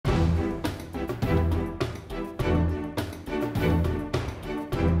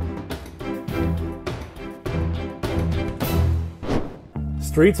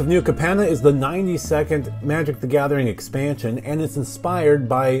Streets of New Capenna is the 90-second Magic the Gathering expansion, and it's inspired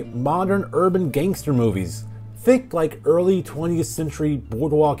by modern urban gangster movies. Think like early 20th century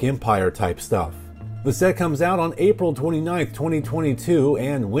Boardwalk Empire type stuff. The set comes out on April 29th, 2022,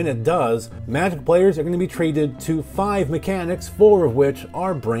 and when it does, Magic players are going to be treated to 5 mechanics, 4 of which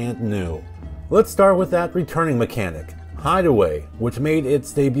are brand new. Let's start with that returning mechanic, Hideaway, which made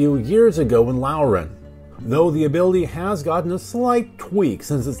its debut years ago in Lauren. Though the ability has gotten a slight tweak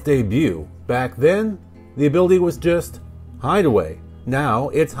since its debut. Back then, the ability was just Hideaway. Now,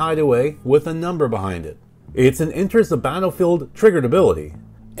 it's Hideaway with a number behind it. It's an enters the battlefield triggered ability.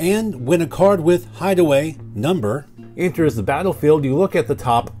 And when a card with Hideaway number enters the battlefield, you look at the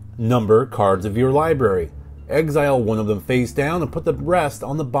top number cards of your library. Exile one of them face down and put the rest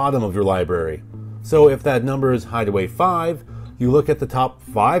on the bottom of your library. So if that number is Hideaway 5, you look at the top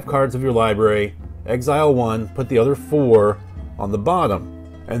 5 cards of your library, exile 1, put the other 4 on the bottom.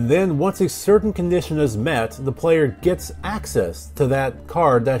 And then once a certain condition is met, the player gets access to that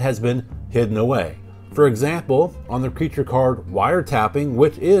card that has been hidden away. For example, on the creature card Wiretapping,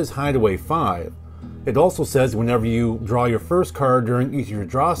 which is Hideaway 5, it also says whenever you draw your first card during each of your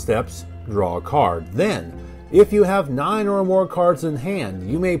draw steps, draw a card. Then, if you have 9 or more cards in hand,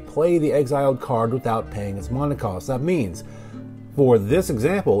 you may play the exiled card without paying its mana cost. That means, for this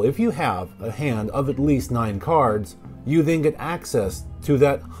example, if you have a hand of at least 9 cards, you then get access to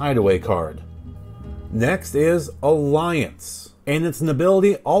that Hideaway card. Next is Alliance, and it's an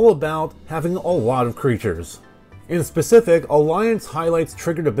ability all about having a lot of creatures. In specific, Alliance highlights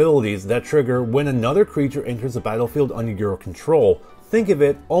triggered abilities that trigger when another creature enters the battlefield under your control. Think of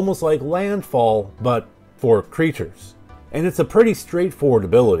it almost like Landfall, but for creatures. And it's a pretty straightforward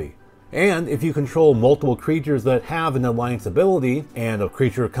ability. And if you control multiple creatures that have an Alliance ability, and a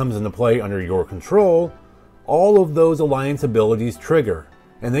creature comes into play under your control, all of those Alliance abilities trigger,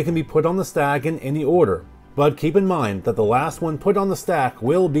 and they can be put on the stack in any order. But keep in mind that the last one put on the stack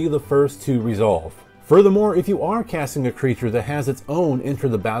will be the first to resolve. Furthermore, if you are casting a creature that has its own enter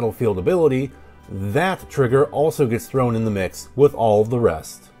the battlefield ability, that trigger also gets thrown in the mix with all of the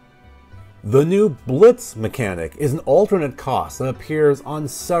rest. The new Blitz mechanic is an alternate cost that appears on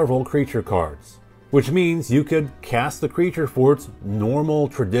several creature cards, which means you could cast the creature for its normal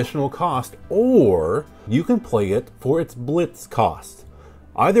traditional cost, or you can play it for its Blitz cost.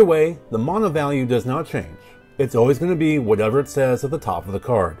 Either way, the mana value does not change. It's always going to be whatever it says at the top of the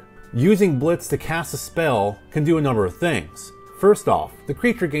card. Using Blitz to cast a spell can do a number of things. First off, the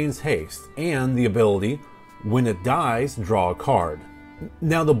creature gains haste, and the ability, when it dies, draw a card.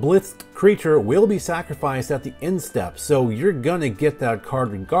 Now the blitzed creature will be sacrificed at the end step, so you're gonna get that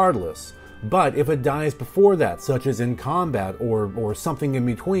card regardless. But if it dies before that, such as in combat or something in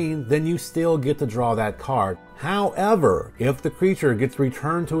between, then you still get to draw that card. However, if the creature gets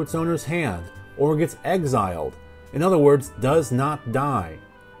returned to its owner's hand, or gets exiled, in other words, does not die,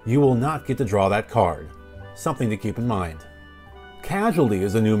 you will not get to draw that card. Something to keep in mind. Casualty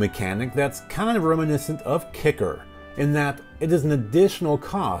is a new mechanic that's kind of reminiscent of Kicker, in that it is an additional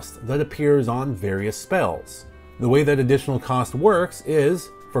cost that appears on various spells. The way that additional cost works is,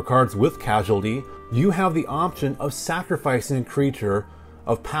 for cards with Casualty, you have the option of sacrificing a creature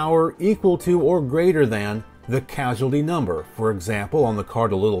of power equal to or greater than the Casualty number. For example, on the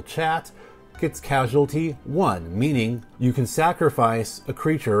card A Little Chat, gets Casualty 1, meaning you can sacrifice a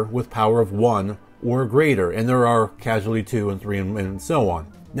creature with power of 1 or greater, and there are Casualty 2 and 3 and so on.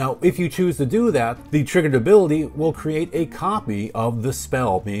 Now, if you choose to do that, the triggered ability will create a copy of the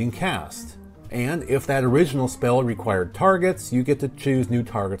spell being cast. And if that original spell required targets, you get to choose new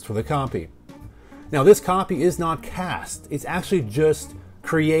targets for the copy. Now, this copy is not cast. It's actually just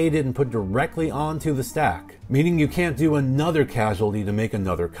created and put directly onto the stack, meaning you can't do another Casualty to make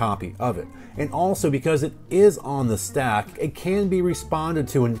another copy of it. And also, because it is on the stack, it can be responded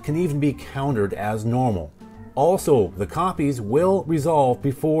to and can even be countered as normal. Also, the copies will resolve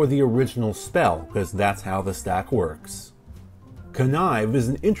before the original spell, because that's how the stack works. Connive is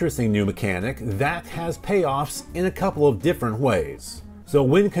an interesting new mechanic that has payoffs in a couple of different ways. So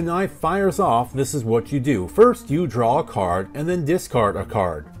when Connive fires off, this is what you do. First, you draw a card and then discard a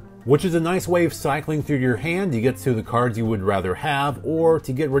card, which is a nice way of cycling through your hand to get to the cards you would rather have, or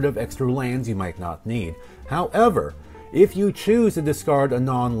to get rid of extra lands you might not need. However, if you choose to discard a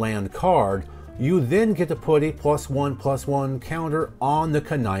non-land card, you then get to put a +1/+1 counter on the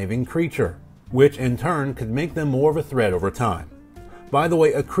conniving creature, which in turn could make them more of a threat over time. By the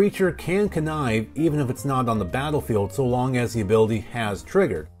way, a creature can connive even if it's not on the battlefield, so long as the ability has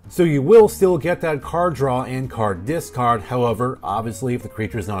triggered. So you will still get that card draw and card discard. However, obviously if the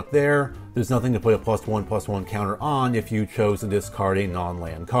creature is not there, There's nothing to put a +1/+1 counter on if you chose to discard a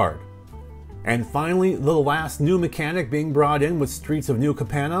non-land card. And finally, the last new mechanic being brought in with Streets of New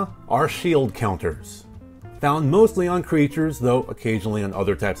Capenna are shield counters. Found mostly on creatures, though occasionally on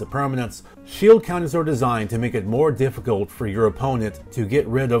other types of permanents, shield counters are designed to make it more difficult for your opponent to get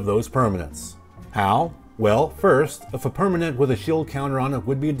rid of those permanents. How? Well, first, if a permanent with a shield counter on it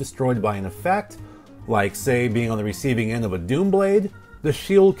would be destroyed by an effect, like say being on the receiving end of a Doomblade, the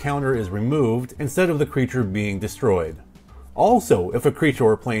shield counter is removed instead of the creature being destroyed. Also, if a creature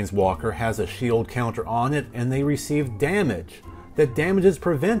or planeswalker has a shield counter on it and they receive damage, that damage is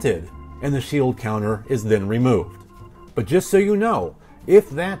prevented and the shield counter is then removed. But just so you know, if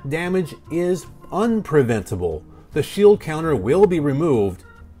that damage is unpreventable, the shield counter will be removed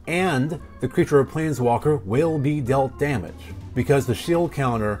and the creature or planeswalker will be dealt damage, because the shield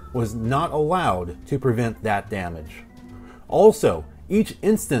counter was not allowed to prevent that damage. Also, each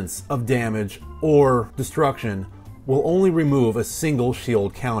instance of damage or destruction will only remove a single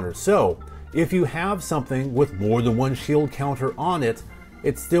shield counter. So, if you have something with more than one shield counter on it,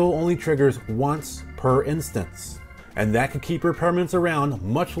 it still only triggers once per instance. And that could keep your permanents around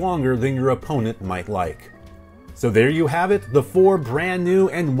much longer than your opponent might like. So there you have it, the 4 brand new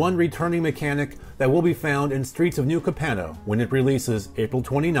and 1 returning mechanic that will be found in Streets of New Capenna when it releases April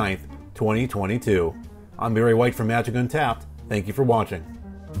 29th, 2022. I'm Barry White from Magic Untapped. Thank you for watching.